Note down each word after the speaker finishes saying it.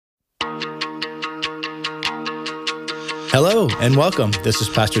Hello and welcome. This is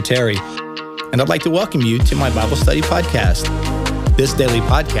Pastor Terry, and I'd like to welcome you to my Bible study podcast. This daily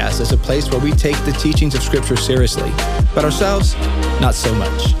podcast is a place where we take the teachings of Scripture seriously, but ourselves, not so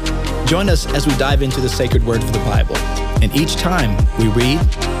much. Join us as we dive into the sacred words of the Bible, and each time we read,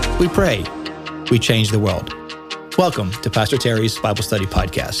 we pray, we change the world. Welcome to Pastor Terry's Bible Study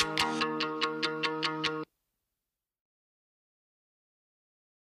Podcast.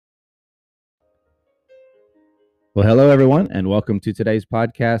 Well, hello, everyone, and welcome to today's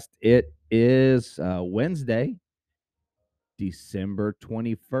podcast. It is Wednesday, December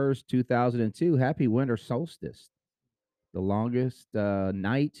 21st, 2002. Happy winter solstice, the longest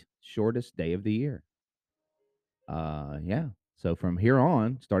night, shortest day of the year. So from here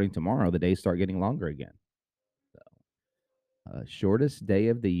on, starting tomorrow, the days start getting longer again. So, shortest day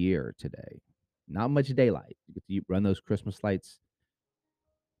of the year today. Not much daylight. You get to run those Christmas lights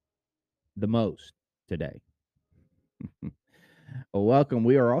the most today. Well, welcome.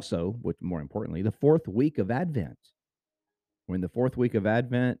 We are also, which more importantly, the fourth week of Advent. We're in the fourth week of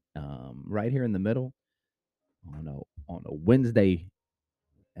Advent, right here in the middle on a Wednesday,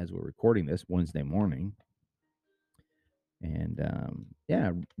 as we're recording this Wednesday morning, and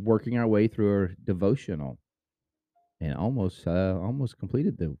working our way through our devotional, and almost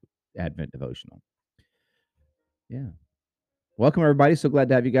completed the Advent devotional. Yeah, welcome everybody. So glad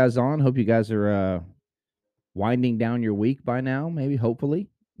to have you guys on. Hope you guys are winding down your week by now. Hopefully,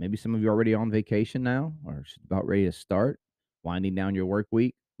 maybe some of you are already on vacation now, or about ready to start winding down your work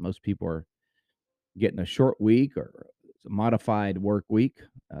week. Most people are getting a short week or a modified work week,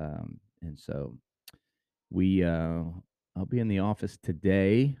 and so I'll be in the office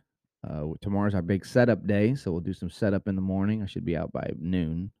today. Tomorrow's our big setup day, so we'll do some setup in the morning. I should be out by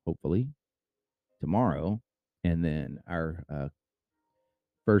noon, hopefully, tomorrow, and then our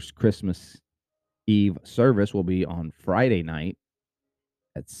first Christmas Eve service will be on Friday night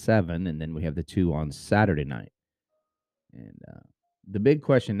at 7, and then we have the two on Saturday night. And the big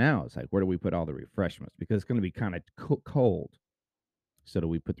question now is, like, where do we put all the refreshments? Because it's going to be kind of cold. So do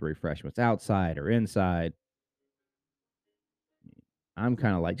we put the refreshments outside or inside? I'm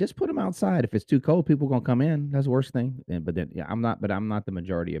kind of like, just put them outside. If it's too cold, people going to come in. That's the worst thing. I'm not the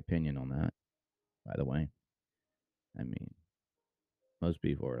majority opinion on that, by the way. I mean, most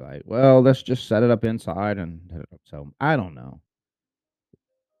people are like, well, let's just set it up inside. And so I don't know.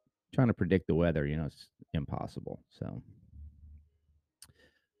 Trying to predict the weather, it's impossible. So,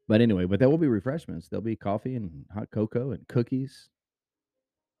 but anyway, there will be refreshments. There'll be coffee and hot cocoa and cookies,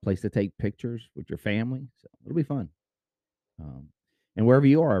 place to take pictures with your family. So it'll be fun. And wherever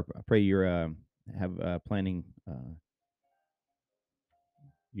you are, I pray you're planning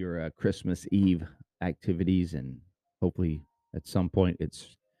your Christmas Eve activities, and hopefully at some point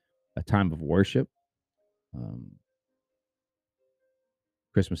it's a time of worship.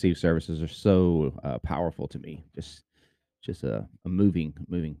 Christmas Eve services are so powerful to me. Just a moving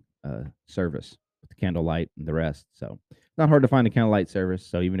service with the candlelight and the rest. So it's not hard to find a candlelight service.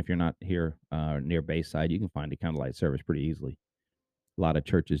 So even if you're not here near Bayside, you can find a candlelight service pretty easily. A lot of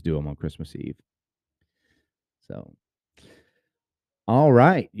churches do them on Christmas Eve. So, all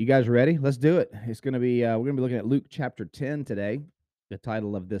right, you guys ready? Let's do it. It's going to be we're going to be looking at Luke chapter 10 today. The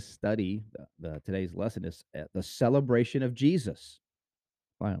title of this study, today's lesson, is The Celebration of Jesus.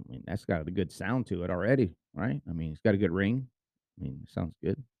 Well, I mean, that's got a good sound to it already, right? I mean, it's got a good ring. I mean, it sounds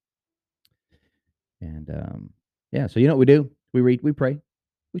good. And so you know what we do? We read, we pray,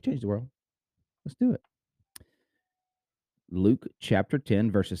 we change the world. Let's do it. Luke chapter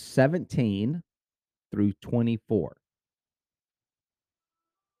 10, verses 17 through 24.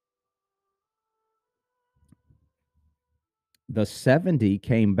 The 70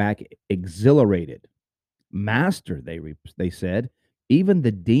 came back exhilarated. Master, they said, even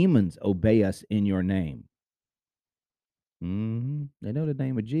the demons obey us in your name. They know the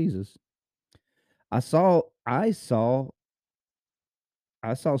name of Jesus. I saw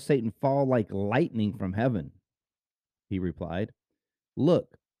Satan fall like lightning from heaven. He replied,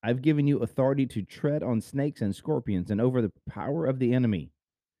 "Look, I've given you authority to tread on snakes and scorpions and over the power of the enemy.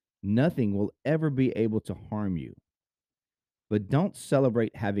 Nothing will ever be able to harm you. But don't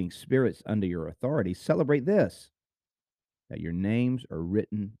celebrate having spirits under your authority. Celebrate this, that your names are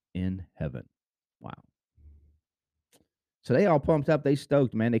written in heaven." Wow. So they all pumped up. They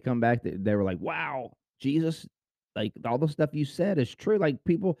stoked, man. They come back. They were like, wow, Jesus, like all the stuff you said is true. Like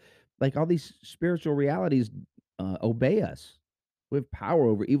people, like all these spiritual realities obey us. We have power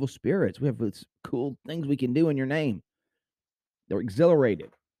over evil spirits. We have this cool things we can do in your name. They're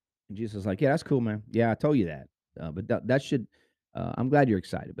exhilarated. And Jesus is like, yeah, that's cool, man. Yeah, I told you that. But that should, I'm glad you're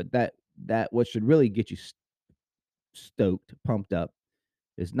excited. But that what should really get you stoked, pumped up.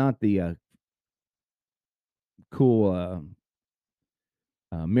 It's not the cool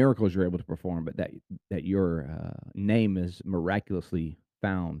miracles you're able to perform, but that your name is miraculously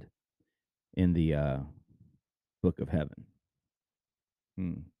found in the book of heaven.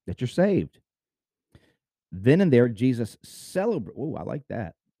 That you're saved. Then and there, Jesus celebrated. Oh, I like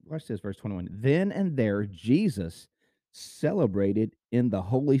that. Watch this, verse 21. Then and there, Jesus celebrated in the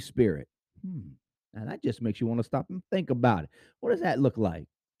Holy Spirit. Now that just makes you want to stop and think about it. What does that look like?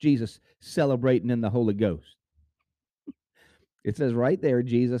 Jesus celebrating in the Holy Ghost. It says right there,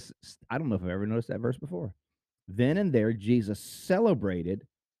 Jesus, I don't know if I've ever noticed that verse before. Then and there, Jesus celebrated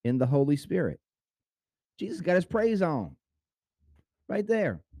in the Holy Spirit. Jesus got his praise on right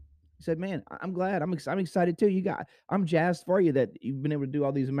there. He said, "Man, I'm glad. I'm excited too. I'm jazzed for you that you've been able to do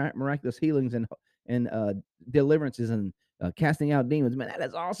all these miraculous healings and deliverances and casting out demons. Man, that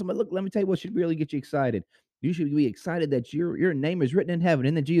is awesome. But look, let me tell you what should really get you excited. You should be excited that your name is written in heaven,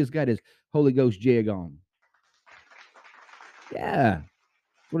 and then Jesus got his Holy Ghost jig on. Yeah,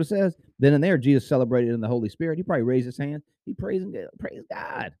 that's what it says. Then and there, Jesus celebrated in the Holy Spirit. He probably raised his hand. He praised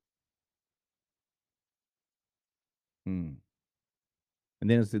God. Hmm. And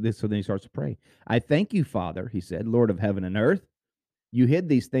then so then he starts to pray. I thank you, Father, he said, Lord of heaven and earth. You hid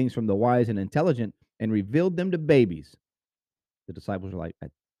these things from the wise and intelligent and revealed them to babies. The disciples are like,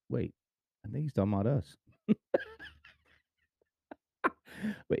 wait, I think he's talking about us.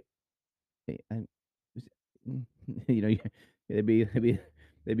 Wait, hey, you know,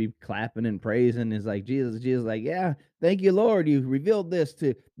 they'd be clapping and praising. It's like Jesus, like, yeah, thank you, Lord. You revealed this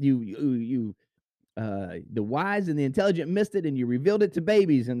to you. The wise and the intelligent missed it, and you revealed it to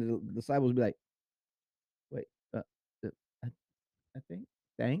babies. And the disciples would be like, wait, uh, I, I think,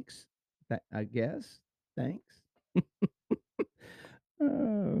 thanks, I guess, thanks.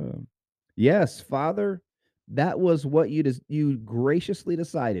 Uh, yes, Father, that was what you graciously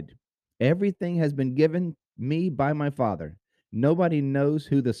decided. Everything has been given me by my Father. Nobody knows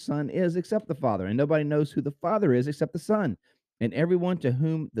who the Son is except the Father, and nobody knows who the Father is except the Son, and everyone to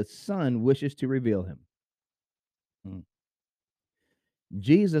whom the Son wishes to reveal him. Mm.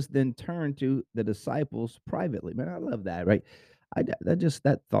 Jesus then turned to the disciples privately. Man, I love that, right?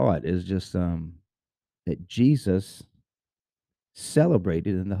 That thought is just that Jesus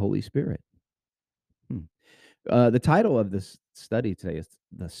celebrated in the Holy Spirit. Hmm. The title of this study today is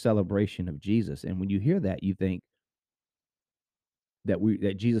the celebration of Jesus, and when you hear that, you think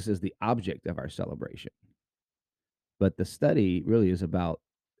that Jesus is the object of our celebration. But the study really is about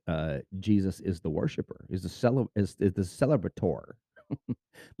Jesus is the worshiper, is the celebrator,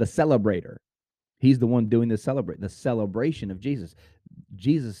 the celebrator. He's the one doing the celebration of Jesus.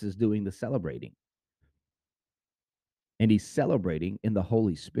 Jesus is doing the celebrating, and he's celebrating in the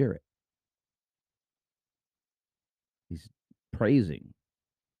Holy Spirit. He's praising,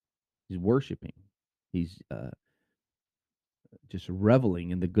 he's worshiping, he's just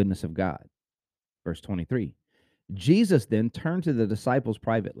reveling in the goodness of God. Verse 23. Jesus then turned to the disciples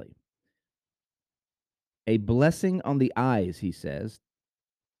privately. A blessing on the eyes, he says,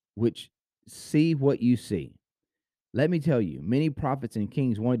 which see what you see. Let me tell you, many prophets and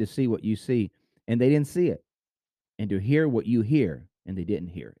kings wanted to see what you see, and they didn't see it, and to hear what you hear, and they didn't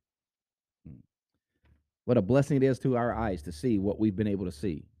hear it. What a blessing it is to our eyes to see what we've been able to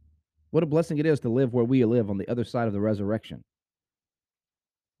see. What a blessing it is to live where we live on the other side of the resurrection.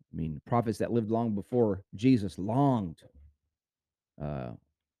 I mean, prophets that lived long before Jesus longed uh,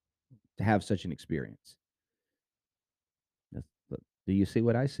 to have such an experience. Do you see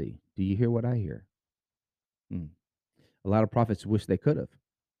what I see? Do you hear what I hear? A lot of prophets wish they could have.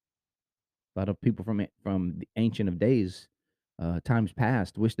 A lot of people from the ancient of days, times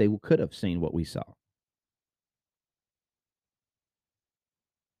past, wish they could have seen what we saw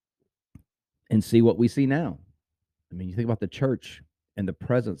and see what we see now. I mean, you think about the church and the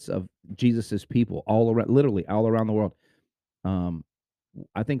presence of Jesus's people all around, literally all around the world. Um,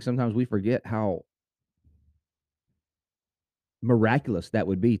 I think sometimes we forget how miraculous that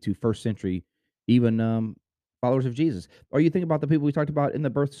would be to first century, even followers of Jesus. Or you think about the people we talked about in the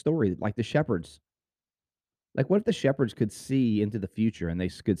birth story, like the shepherds. Like, what if the shepherds could see into the future and they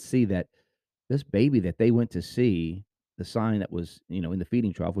could see that this baby that they went to see, the sign that was, in the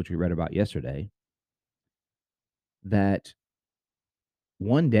feeding trough, which we read about yesterday, that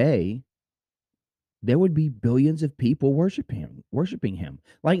one day there would be billions of people worshiping him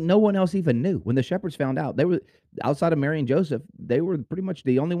like no one else even knew. When the shepherds found out, they were outside of Mary and Joseph, they were pretty much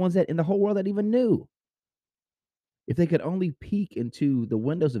the only ones that in the whole world that even knew. If they could only peek into the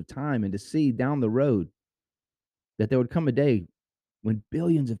windows of time and to see down the road that there would come a day when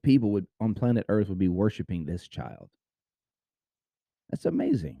billions of people on planet Earth would be worshiping this child. That's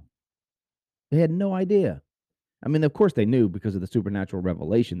amazing. They had no idea. I mean, of course they knew because of the supernatural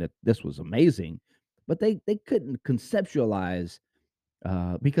revelation that this was amazing, but they couldn't conceptualize,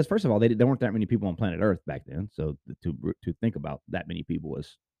 because first of all, there weren't that many people on planet Earth back then. So to think about that many people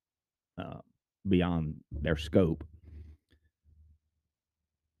was uh, beyond their scope.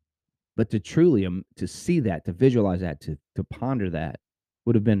 But to truly to see that, to visualize that, to ponder that,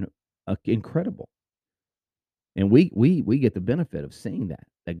 would have been incredible. And we get the benefit of seeing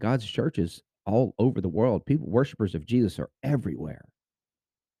that God's churches all over the world, people worshipers of Jesus are everywhere,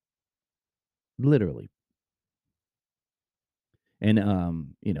 literally. And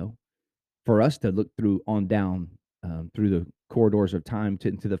for us to look through on down, through the corridors of time to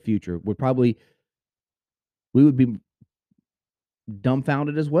into the future, we would be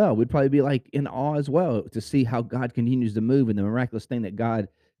dumbfounded as well. We'd probably be like in awe as well to see how God continues to move and the miraculous thing that God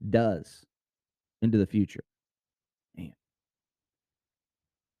does into the future. Man,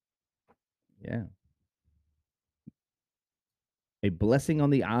 yeah. A blessing on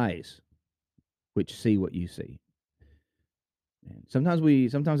the eyes which see what you see. Man,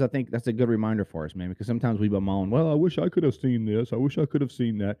 sometimes I think that's a good reminder for us, man, because sometimes we bemoan, well, I wish I could have seen this. I wish I could have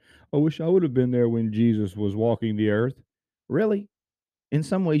seen that. I wish I would have been there when Jesus was walking the earth. Really? In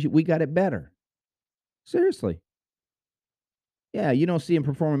some ways, we got it better. Seriously. Yeah, you don't see him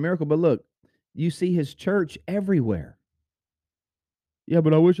perform a miracle, but look, you see his church everywhere. Yeah,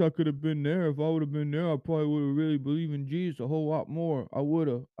 but I wish I could have been there. If I would have been there, I probably would have really believed in Jesus a whole lot more. I would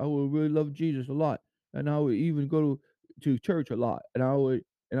have. I would really love Jesus a lot, and I would even go to church a lot, and I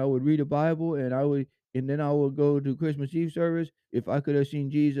would read the Bible, and then I would go to Christmas Eve service if I could have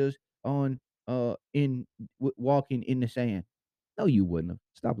seen Jesus on in walking in the sand. No, you wouldn't have.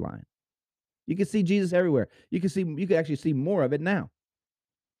 Stop lying. You can see Jesus everywhere. You can actually see more of it now.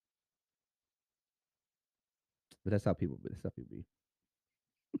 But that's how people be.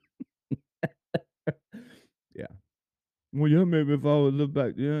 Yeah. Well, yeah, maybe if I would live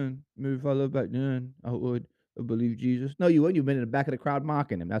back then, maybe if I lived back then, I would believe Jesus. No, you wouldn't. You've been in the back of the crowd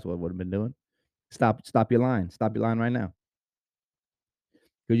mocking him. That's what I would have been doing. Stop your line. Stop your line right now.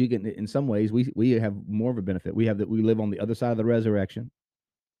 Because you can, in some ways, we have more of a benefit. We live on the other side of the resurrection,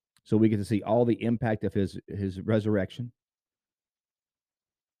 so we get to see all the impact of his resurrection.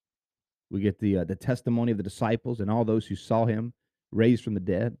 We get the testimony of the disciples and all those who saw him raised from the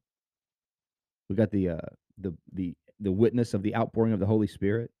dead. We got the witness of the outpouring of the Holy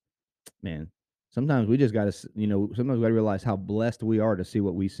Spirit. Man, sometimes we just got to, sometimes we got to realize how blessed we are to see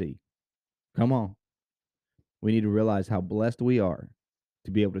what we see. Come on. We need to realize how blessed we are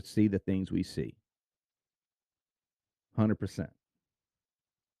to be able to see the things we see. 100%.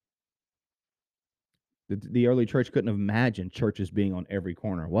 The early church couldn't have imagined churches being on every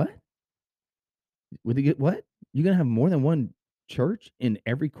corner. What? Would they get what? You're going to have more than one church in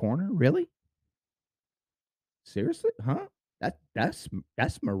every corner? Really? Seriously? Huh? That's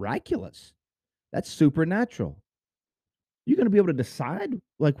miraculous. That's supernatural. You're gonna be able to decide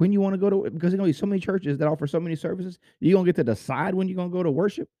like when you want to go to, because there's so many churches that offer so many services. You gonna get to decide when you're gonna go to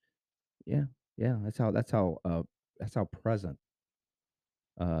worship. Yeah, yeah. That's how present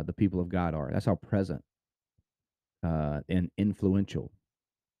the people of God are. That's how present and influential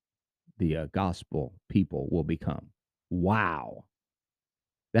the gospel people will become. Wow,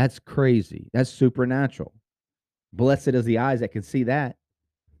 that's crazy. That's supernatural. Blessed is the eyes that can see that.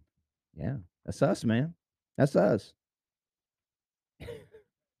 Yeah, that's us, man. That's us.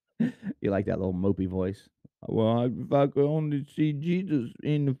 You like that little mopey voice? Well, if I could only see Jesus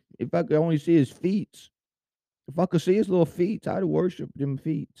if I could only see his feet, if I could see his little feet, I'd worship them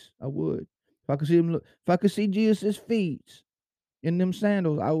feet. I would. If I could see Jesus' feet in them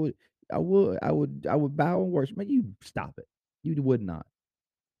sandals, I would bow and worship. Man, you stop it. You would not.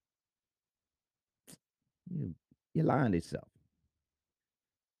 You, you're lying to yourself.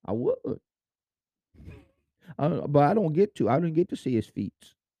 I would. But I don't get to. I didn't get to see his feet.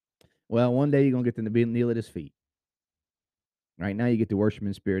 Well, one day you're gonna get to kneel at his feet. Right now, you get to worship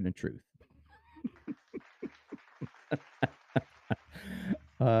in spirit and truth.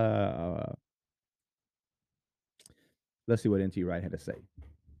 uh, let's see what N.T. Wright had to say.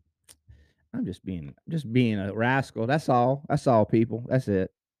 I'm just being a rascal. That's all. That's all, people. That's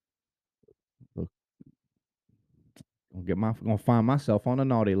it. Look, gonna find myself on the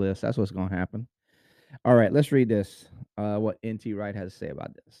naughty list. That's what's gonna happen. All right, let's read this. What N.T. Wright has to say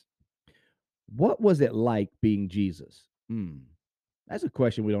about this. What was it like being Jesus? That's a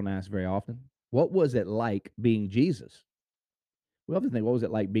question we don't ask very often. What was it like being Jesus? We often think, what was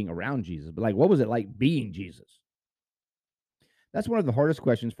it like being around Jesus? But like, what was it like being Jesus? That's one of the hardest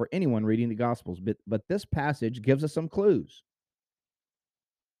questions for anyone reading the Gospels, but this passage gives us some clues.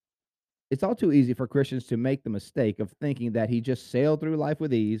 It's all too easy for Christians to make the mistake of thinking that he just sailed through life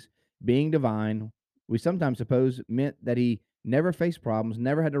with ease, being divine. We sometimes suppose meant that he never faced problems,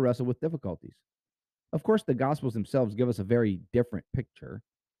 never had to wrestle with difficulties. Of course, the Gospels themselves give us a very different picture,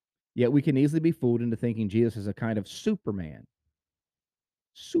 yet we can easily be fooled into thinking Jesus is a kind of Superman.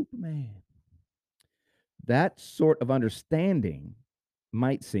 Superman. That sort of understanding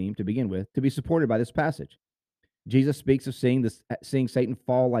might seem, to begin with, to be supported by this passage. Jesus speaks of seeing Satan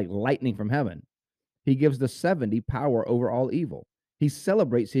fall like lightning from heaven. He gives the 70 power over all evil. He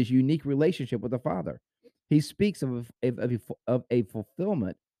celebrates his unique relationship with the Father. He speaks of a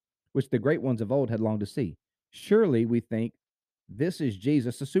fulfillment which the great ones of old had longed to see. Surely we think this is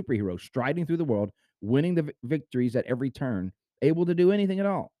Jesus, the superhero, striding through the world, winning the victories at every turn, able to do anything at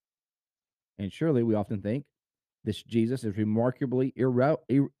all. And surely we often think this Jesus is remarkably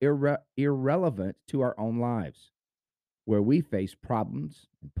irrelevant to our own lives, where we face problems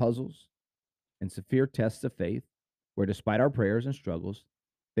and puzzles and severe tests of faith, where despite our prayers and struggles,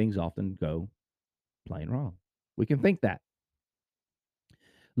 things often go plain wrong. We can think that.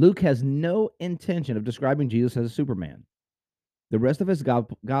 Luke has no intention of describing Jesus as a Superman. The rest of his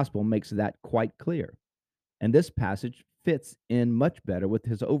gospel makes that quite clear. And this passage fits in much better with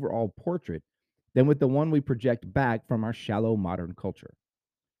his overall portrait than with the one we project back from our shallow modern culture.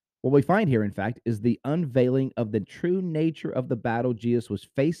 What we find here, in fact, is the unveiling of the true nature of the battle Jesus was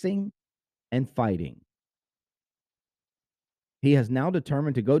facing and fighting. He has now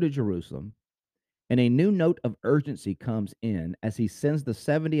determined to go to Jerusalem, and a new note of urgency comes in as he sends the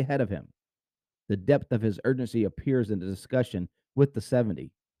 70 ahead of him. The depth of his urgency appears in the discussion with the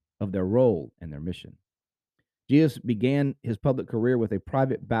 70 of their role and their mission. Jesus began his public career with a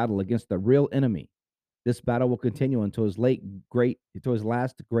private battle against the real enemy. This battle will continue until his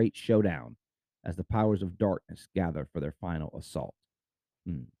last great showdown, as the powers of darkness gather for their final assault.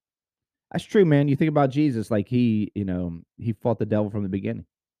 Hmm. That's true, man. You think about Jesus, like he fought the devil from the beginning,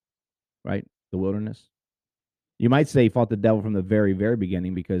 right? The wilderness. You might say he fought the devil from the very, very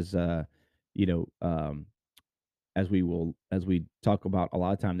beginning because, you know, um, as we talk about a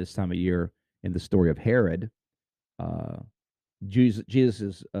lot of time this time of year in the story of Herod, uh,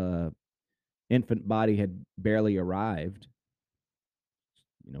 Jesus's infant body had barely arrived,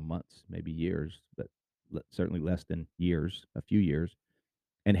 months, maybe years, but certainly less than years, a few years.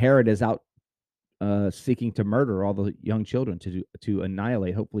 And Herod is out seeking to murder all the young children to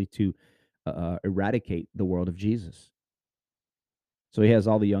annihilate, hopefully to eradicate the world of Jesus. So he has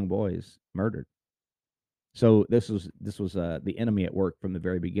all the young boys murdered. So this was the enemy at work from the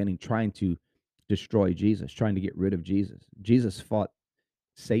very beginning, trying to destroy Jesus, trying to get rid of Jesus. Jesus fought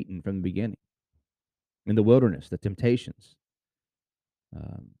Satan from the beginning in the wilderness, the temptations,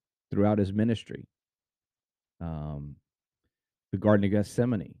 um, throughout his ministry, um, the Garden of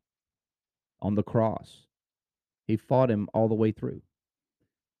Gethsemane, on the cross. He fought him all the way through.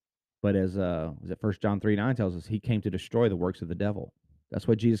 But as is it 1 John 3:9 tells us, he came to destroy the works of the devil. That's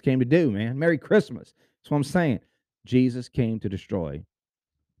what Jesus came to do, man. Merry Christmas. That's what I'm saying. Jesus came to destroy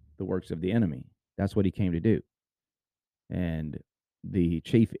the works of the enemy. That's what he came to do. And the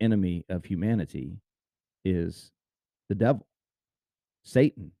chief enemy of humanity is the devil,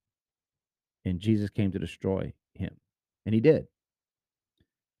 Satan. And Jesus came to destroy him. And he did.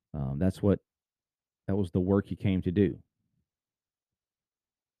 That was the work he came to do.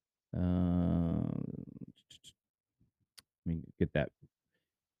 Let me get that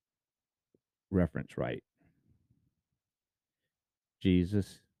reference right.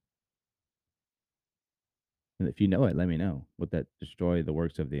 Jesus. And if you know it, let me know. What that destroy the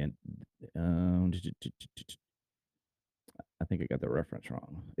works of the end. I think I got the reference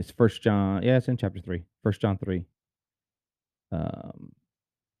wrong. It's 1 John. Yeah, it's in chapter 3. 1 John 3.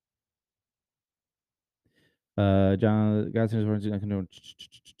 John, God sends words.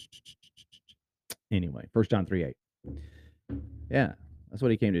 Anyway, 1 John 3:8. Yeah, that's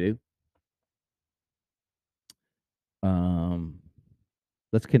what he came to do.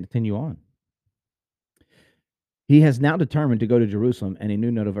 Let's continue on. He has now determined to go to Jerusalem, and a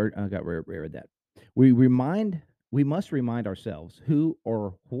new note of I got rid of that. We must remind ourselves who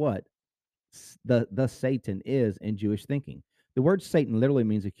or what the Satan is in Jewish thinking. The word Satan literally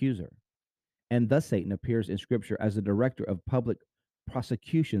means accuser, and thus Satan appears in Scripture as the director of public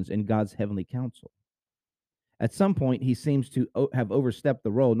prosecutions in God's heavenly council. At some point, he seems to have overstepped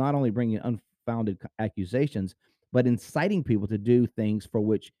the role, not only bringing unfounded accusations, but inciting people to do things for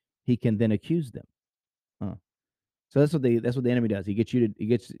which he can then accuse them. Huh. So that's what the enemy does. He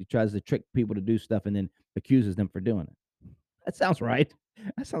tries to trick people to do stuff and then accuses them for doing it. That sounds right.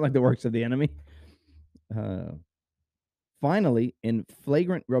 That sounds like the works of the enemy. Uh, Finally, in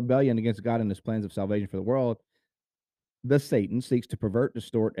flagrant rebellion against God and his plans of salvation for the world, the Satan seeks to pervert,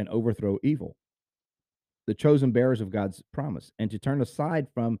 distort, and overthrow evil, the chosen bearers of God's promise, and to turn aside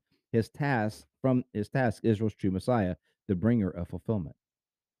from his task, Israel's true Messiah, the bringer of fulfillment.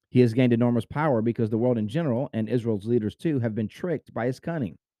 He has gained enormous power because the world in general, and Israel's leaders too, have been tricked by his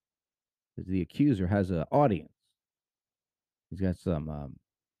cunning. Because the accuser has an audience. He's got some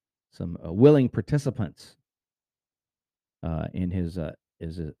willing participants in his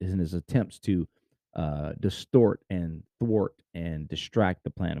attempts to distort and thwart and distract the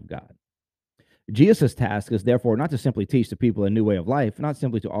plan of God. Jesus' task is therefore not to simply teach the people a new way of life, not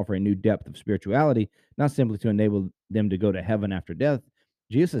simply to offer a new depth of spirituality, not simply to enable them to go to heaven after death.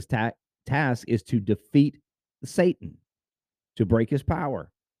 Jesus' task is to defeat Satan, to break his power,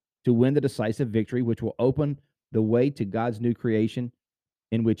 to win the decisive victory, which will open the way to God's new creation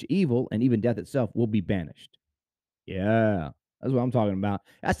in which evil and even death itself will be banished. Yeah, that's what I'm talking about.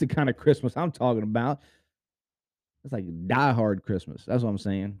 That's the kind of Christmas I'm talking about. It's like Die Hard Christmas. That's what I'm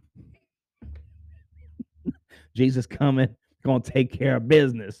saying. Jesus coming, gonna take care of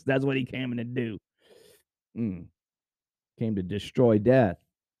business. That's what he came in to do. Came to destroy death.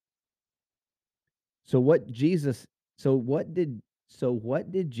 So what Jesus so what did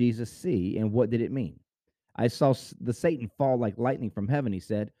Jesus see, and what did it mean? I saw the Satan fall like lightning from heaven, he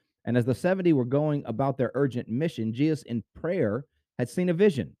said. And as the 70 were going about their urgent mission, Jesus in prayer had seen a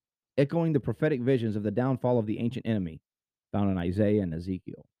vision, echoing the prophetic visions of the downfall of the ancient enemy found in Isaiah and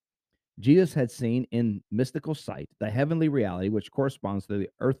Ezekiel. Jesus had seen in mystical sight the heavenly reality which corresponds to the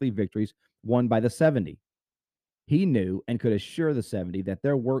earthly victories won by the 70. He knew and could assure the 70 that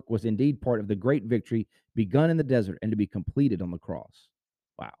their work was indeed part of the great victory begun in the desert and to be completed on the cross.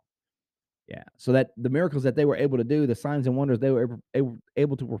 Wow. Yeah. So that the miracles that they were able to do, the signs and wonders they were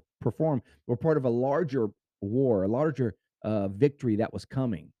able to perform, were part of a larger war, a larger victory that was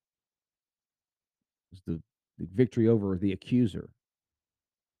coming. It was the victory over the accuser,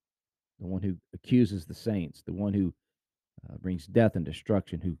 the one who accuses the saints, the one who brings death and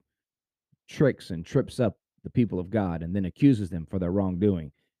destruction, who tricks and trips up the people of God and then accuses them for their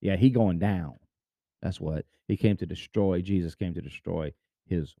wrongdoing. Yeah, he going down. That's what he came to destroy. Jesus came to destroy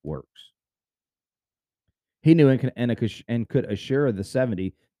his works. He knew and could assure the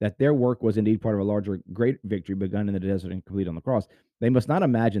 70 that their work was indeed part of a larger great victory begun in the desert and complete on the cross. They must not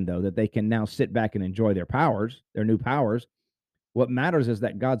imagine, though, that they can now sit back and enjoy their powers, their new powers. What matters is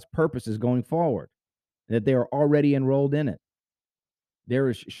that God's purpose is going forward, and that they are already enrolled in it. There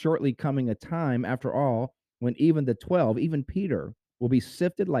is shortly coming a time, after all, when even the 12, even Peter, will be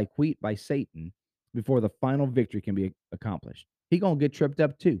sifted like wheat by Satan before the final victory can be accomplished. He gonna get tripped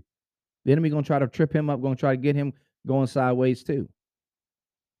up too. The enemy gonna try to trip him up, gonna try to get him going sideways too.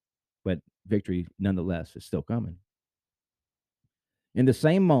 But victory, nonetheless, is still coming. In the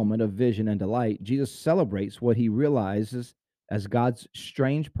same moment of vision and delight, Jesus celebrates what he realizes as God's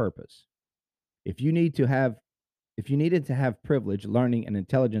strange purpose. If you needed to have privilege, learning, and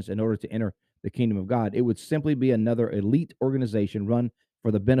intelligence in order to enter the kingdom of God, it would simply be another elite organization run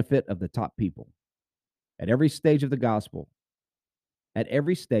for the benefit of the top people. At every stage, the gospel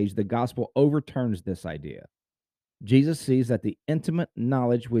overturns this idea. Jesus sees that the intimate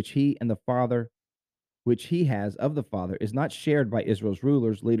knowledge which he has of the Father is not shared by Israel's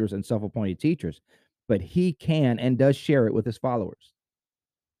rulers, leaders, and self-appointed teachers, but he can and does share it with his followers.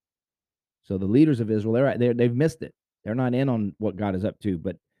 So the leaders of Israel, they've missed it. They're not in on what God is up to,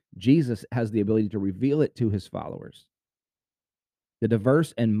 but Jesus has the ability to reveal it to his followers. The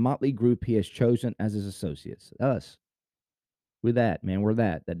diverse and motley group he has chosen as his associates. Us. We're that, man. We're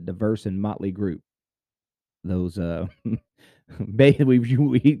that diverse and motley group. Those God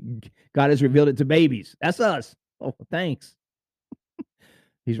has revealed it to babies. That's us. Oh, thanks.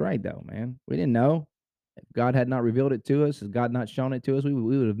 He's right though, man. We didn't know. If God had not revealed it to us, has God not shown it to us, we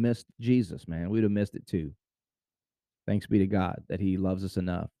would have missed Jesus, man. We would have missed it too. Thanks be to God that he loves us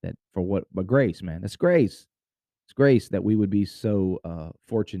enough that but grace, man. That's grace. It's grace that we would be so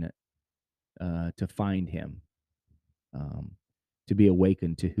fortunate to find him, to be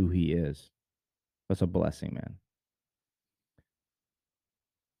awakened to who he is. That's a blessing,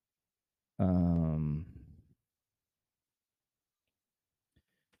 man.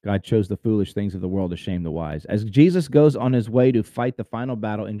 God chose the foolish things of the world to shame the wise. As Jesus goes on his way to fight the final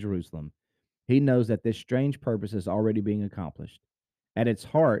battle in Jerusalem, he knows that this strange purpose is already being accomplished. At its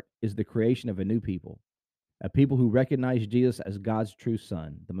heart is the creation of a new people, a people who recognize Jesus as God's true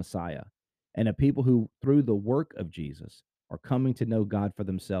Son, the Messiah, and a people who, through the work of Jesus, are coming to know God for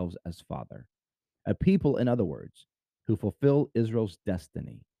themselves as Father. A people, in other words, who fulfill Israel's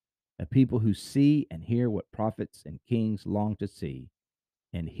destiny, a people who see and hear what prophets and kings long to see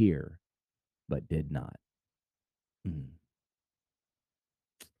and hear, but did not.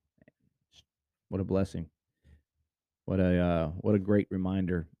 What a blessing. What a great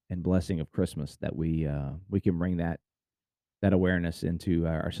reminder and blessing of Christmas that we can bring that awareness into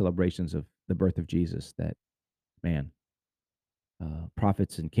our celebrations of the birth of Jesus. That, man,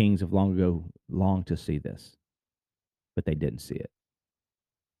 prophets and kings of long ago longed to see this, but they didn't see it.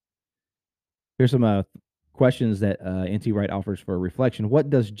 Here's some questions that N.T. Wright offers for reflection. What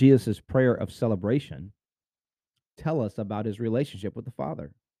does Jesus' prayer of celebration tell us about his relationship with the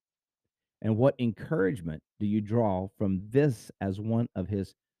Father? And what encouragement do you draw from this as one of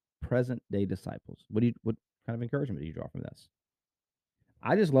his present-day disciples? What kind of encouragement do you draw from this?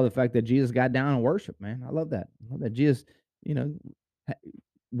 I just love the fact that Jesus got down and worshiped, man. I love that. I love that Jesus,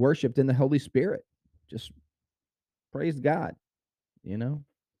 worshipped in the Holy Spirit. Just praised God,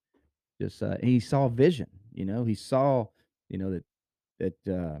 Just he saw vision, He saw,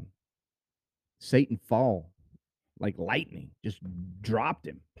 that Satan fall like lightning, just dropped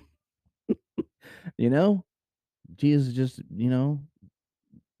him. Jesus just,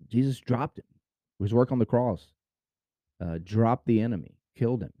 Jesus dropped him. His work on the cross, dropped the enemy,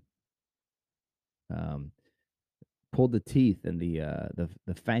 killed him, pulled the teeth and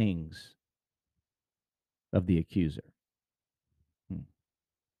the fangs of the accuser,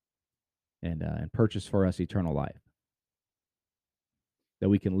 and purchased for us eternal life, that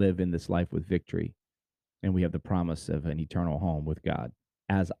we can live in this life with victory, and we have the promise of an eternal home with God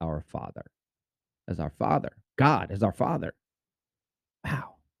as our Father. As our Father. God as our Father.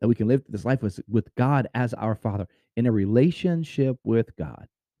 Wow. That we can live this life with God as our Father in a relationship with God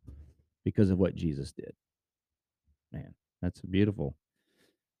because of what Jesus did. Man, that's a beautiful,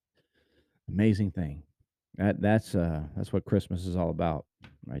 amazing thing. That's what Christmas is all about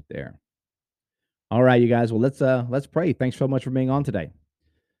right there. All right, you guys. Well, let's pray. Thanks so much for being on today.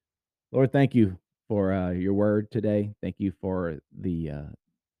 Lord, thank you for your word today. Thank you for the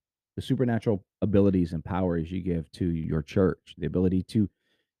supernatural abilities and powers you give to your church, the ability to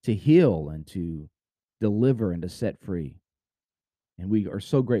heal and to deliver and to set free. And we are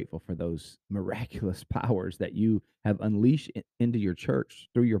so grateful for those miraculous powers that you have unleashed into your church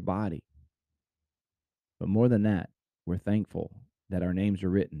through your body. But more than that, we're thankful that our names are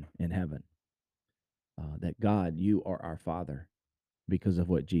written in heaven, that God, you are our Father because of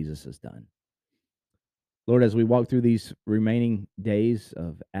what Jesus has done. Lord, as we walk through these remaining days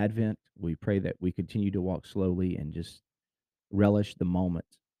of Advent, we pray that we continue to walk slowly and just relish the moment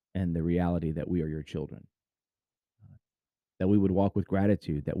and the reality that we are your children. That we would walk with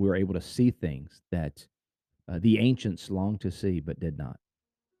gratitude, that we were able to see things that the ancients longed to see but did not.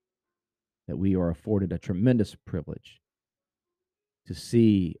 That we are afforded a tremendous privilege to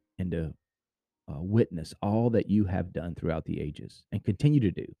see and to witness all that you have done throughout the ages and continue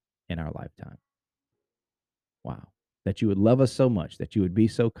to do in our lifetime. Wow. That you would love us so much, that you would be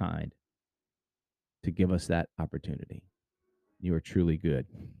so kind to give us that opportunity. You are truly good.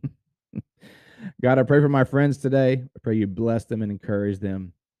 God, I pray for my friends today. I pray you bless them and encourage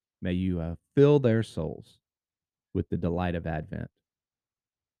them. May you fill their souls with the delight of Advent.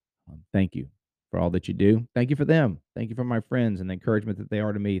 Thank you for all that you do. Thank you for them. Thank you for my friends and the encouragement that they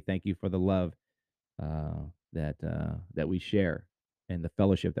are to me. Thank you for the love that we share and the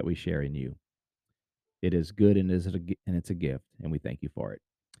fellowship that we share in you. It is good and it's a gift, and we thank you for it.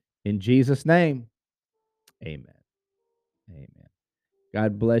 In Jesus' name, amen. Amen.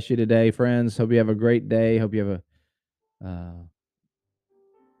 God bless you today, friends. Hope you have a great day. Hope you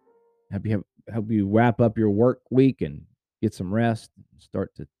hope you wrap up your work week and get some rest.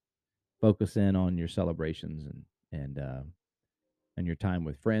 Start to focus in on your celebrations and your time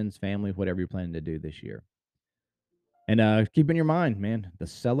with friends, family, whatever you're planning to do this year. And keep in your mind, man, the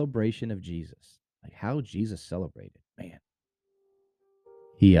celebration of Jesus. Like how Jesus celebrated, man.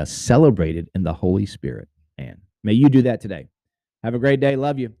 He celebrated in the Holy Spirit, man. May you do that today. Have a great day.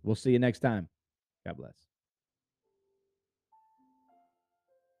 Love you. We'll see you next time. God bless.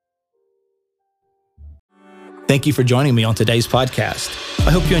 Thank you for joining me on today's podcast.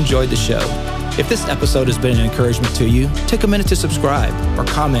 I hope you enjoyed the show. If this episode has been an encouragement to you, take a minute to subscribe or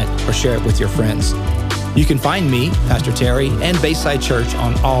comment or share it with your friends. You can find me, Pastor Terry, and Bayside Church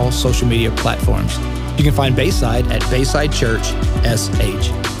on all social media platforms. You can find Bayside at Bayside Church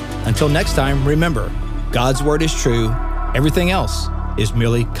SH. Until next time, remember, God's word is true. Everything else is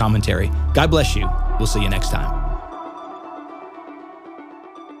merely commentary. God bless you. We'll see you next time.